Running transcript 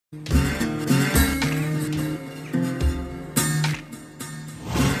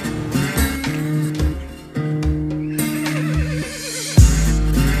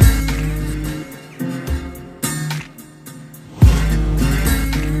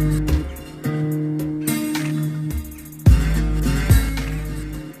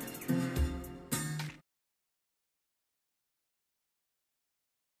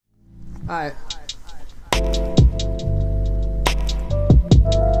Alright.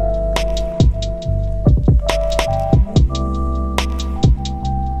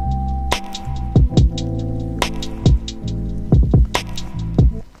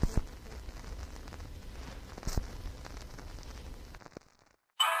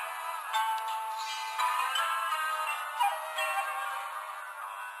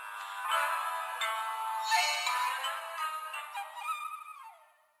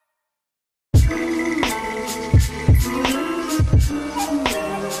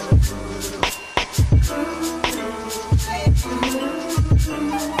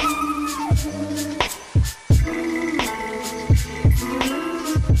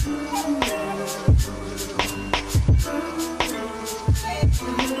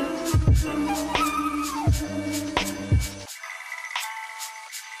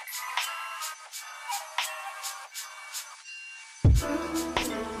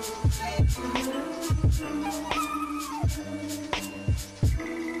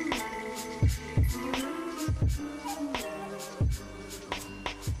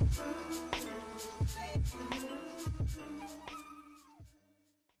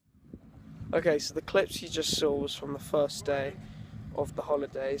 Okay, so the clips you just saw was from the first day of the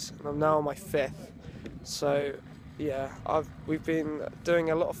holidays, and I'm now on my 5th. So yeah, we've been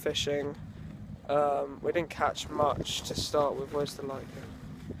doing a lot of fishing. We didn't catch much to start with. Where's the light go?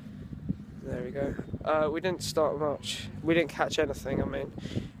 There we go. We didn't start much. We didn't catch anything, I mean.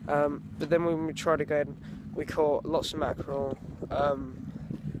 But then when we tried again, we caught lots of mackerel.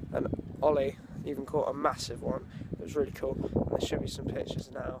 And Ollie even caught a massive one. It was really cool. And there should be some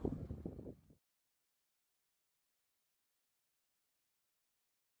pictures now.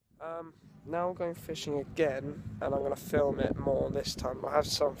 Now I'm going fishing again, and I'm going to film it more this time. I have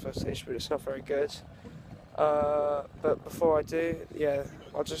some footage, but it's not very good. But before I do, yeah,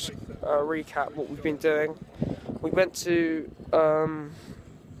 I'll just recap what we've been doing. We went to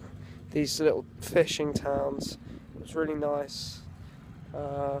these little fishing towns. It was really nice.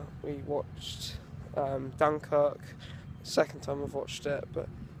 We watched Dunkirk. Second time I've watched it, but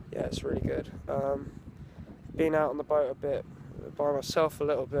yeah, it's really good. Been out on the boat a bit by myself a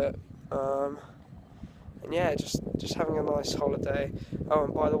little bit, and yeah, just having a nice holiday. Oh,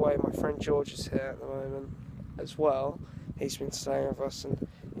 and by the way, my friend George is here at the moment as well. He's been staying with us, and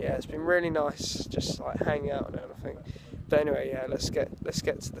yeah, it's been really nice just like hanging out and everything. But anyway, yeah, let's get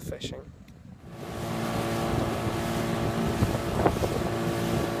to the fishing.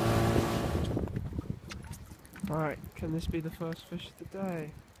 Alright, can this be the first fish of the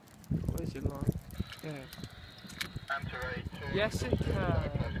day? What is your line? Yeah. Yes, it can.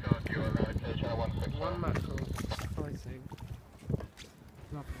 One mackerel. Exciting.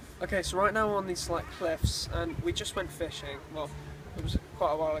 Lovely. Okay, so right now we're on these like cliffs, and we just went fishing. Well, it was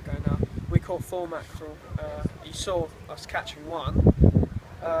quite a while ago now. We caught 4 mackerel. You saw us catching one.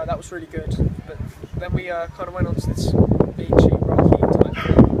 That was really good. But then we kind of went onto this beachy, rocky type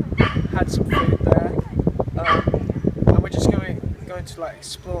thing. Had some food there, and we're just going to like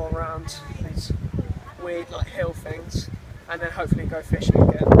explore around these weird like hill things, and then hopefully go fishing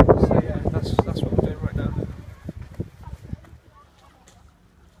again. So yeah, that's what we're doing right now.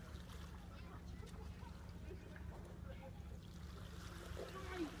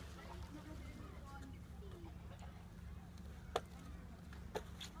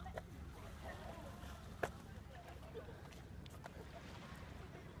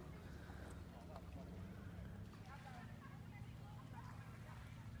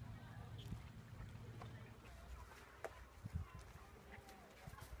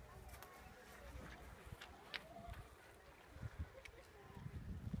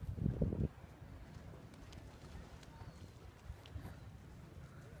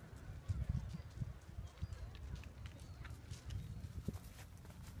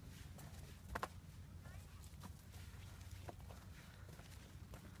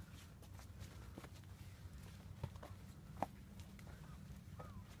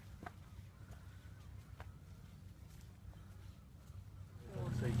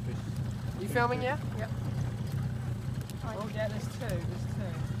 You filming, yeah? Yep. Oh yeah, there's two.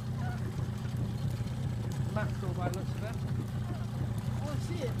 Mackerel by the looks of it. Oh, I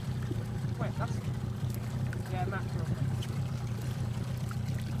see it. Wait, that's... Yeah, mackerel.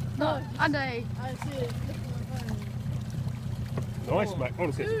 No, I see it. Nice mackerel.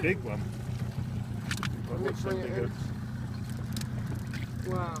 Honestly, it's a big one. Literally it is.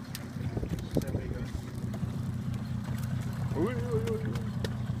 Wow.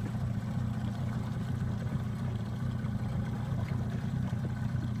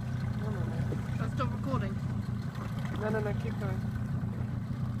 Stop recording. No, keep going.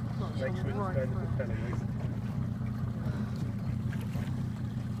 Make sure it's right. going to the belly.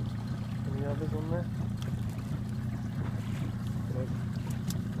 Any others on there?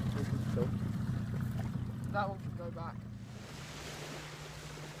 That one can go back.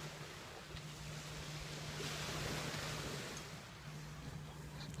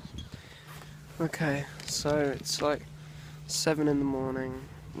 Okay, so it's like 7 in the morning.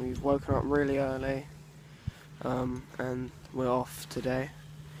 We've woken up really early, and we're off today.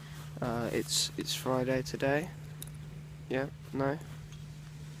 It's Friday today. Yeah, no.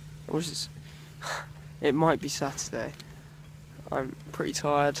 Or is it? It might be Saturday. I'm pretty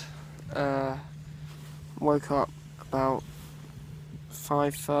tired. Woke up about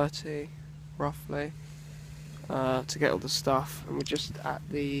 5:30, roughly, to get all the stuff, and we're just at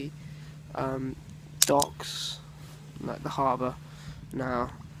the docks, like the harbour,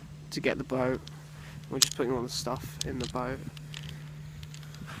 now, to get the boat. We're just putting all the stuff in the boat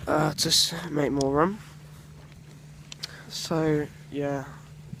to make more room. So yeah,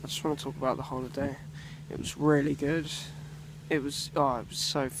 I just want to talk about the holiday. It was really good. It was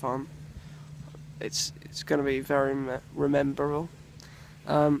so fun. It's going to be very rememberable.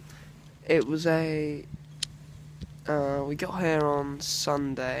 It was we got here on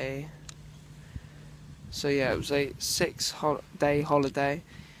Sunday. So yeah, it was a 6-day holiday.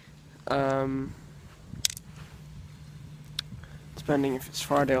 Depending if it's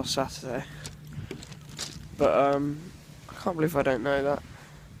Friday or Saturday. But I can't believe I don't know that.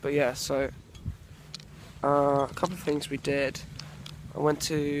 But yeah, so a couple of things we did. I went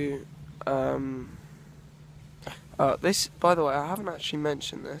to this, by the way, I haven't actually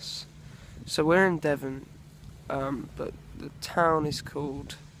mentioned this. So we're in Devon, but the town is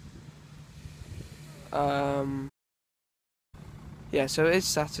called yeah, so it is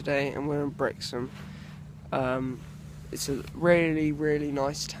Saturday and we're in Brixham. It's a really, really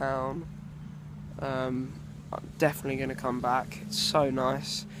nice town. I'm definitely going to come back. It's so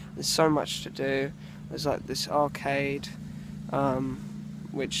nice. There's so much to do. There's like this arcade,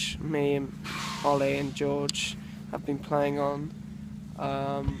 which me and Ollie and George have been playing on.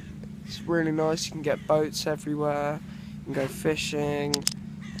 It's really nice. You can get boats everywhere. You can go fishing.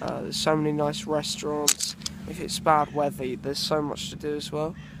 There's so many nice restaurants. If it's bad weather, there's so much to do as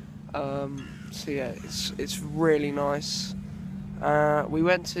well. So yeah, it's really nice. We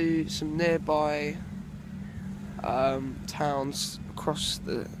went to some nearby towns across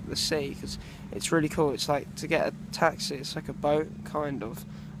the sea, because it's really cool. It's like, to get a taxi, it's like a boat, kind of.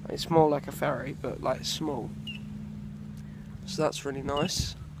 It's more like a ferry, but like small. So that's really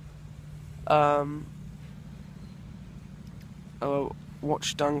nice. I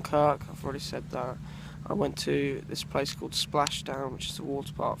watched Dunkirk, I've already said that. I went to this place called Splashdown, which is a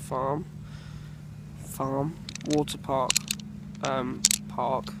water park water park,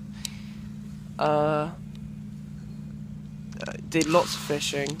 park. Did lots of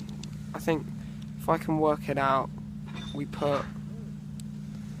fishing. I think, if I can work it out, we put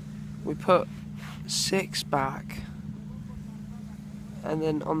 6 back, and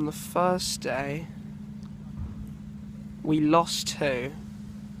then on the first day we lost 2.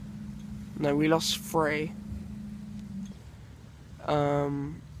 No, we lost 3.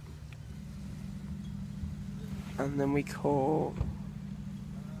 And then we caught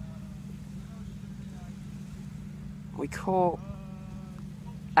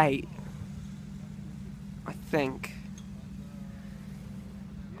 8, I think,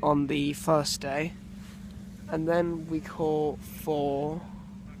 on the first day, and then we caught 4,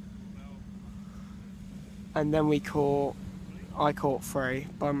 and then I caught 3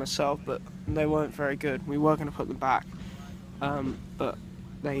 by myself, but they weren't very good. We were going to put them back, but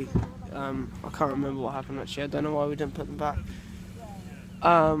they, I can't remember what happened actually. I don't know why we didn't put them back.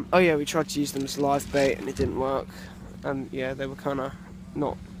 Oh yeah, we tried to use them as live bait and it didn't work, and yeah, they were kind of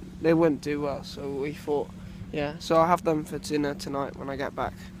they wouldn't do well, so we thought, yeah, so I'll have them for dinner tonight when I get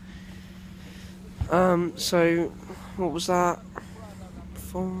back. So what was that?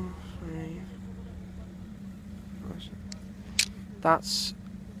 4, 3.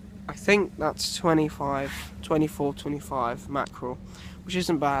 I think that's 24, 25 mackerel, which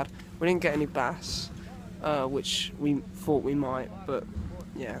isn't bad. We didn't get any bass, which we thought we might, but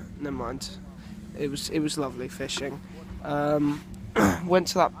yeah, never mind. It was lovely fishing. Went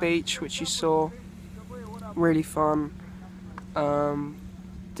to that beach which you saw, really fun.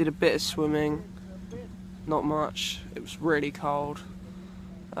 Did a bit of swimming, not much. It was really cold.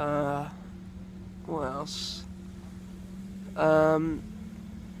 What else?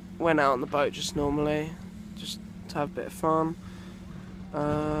 Went out on the boat just normally, just to have a bit of fun.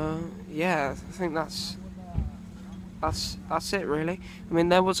 Yeah, I think that's that's it really. I mean,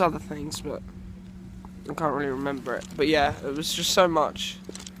 there was other things, but I can't really remember it. But yeah, it was just so much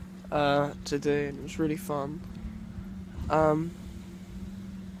to do, and it was really fun. Oh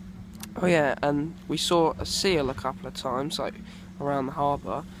yeah, and we saw a seal a couple of times, like around the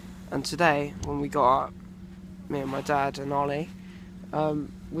harbour. And today, when we got up, me and my dad and Ollie,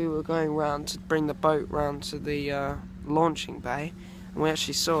 we were going round to bring the boat round to the launching bay, and we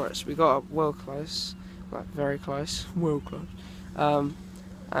actually saw it. So we got up real close, like very close, real close.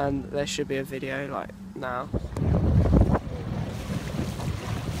 And there should be a video like now.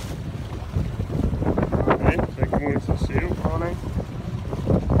 Okay, so good morning to the seal. Morning.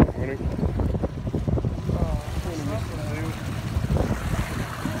 Morning.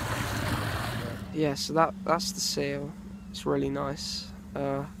 Yeah, so that's the seal. It's really nice.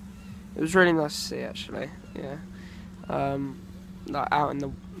 It was really nice to see actually. Yeah, like out in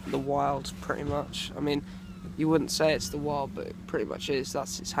the wild, pretty much. I mean, you wouldn't say it's the wild, but it pretty much is.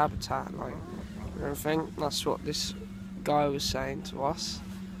 That's its habitat, like and everything. That's what this guy was saying to us,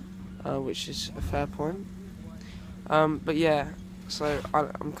 which is a fair point. But yeah, so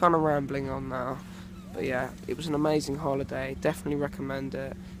I'm kind of rambling on now. But yeah, it was an amazing holiday. Definitely recommend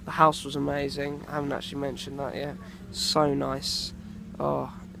it. The house was amazing. I haven't actually mentioned that yet. So nice.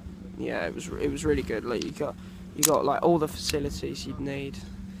 Oh, yeah, it was really good. Like you got like all the facilities you'd need.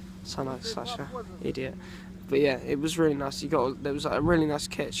 Sound like such a idiot. But yeah, it was really nice. There was like a really nice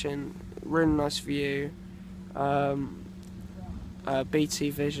kitchen, really nice view.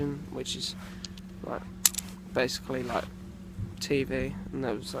 BT Vision, which is like basically like TV, and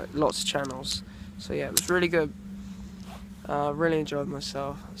there was like lots of channels. So yeah, it was really good. Really enjoyed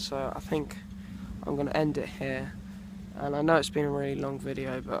myself. So I think I'm gonna end it here. And I know it's been a really long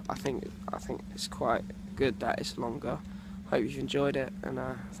video, but I think it's quite good that it's longer. Hope you've enjoyed it, and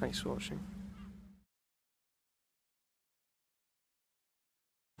thanks for watching.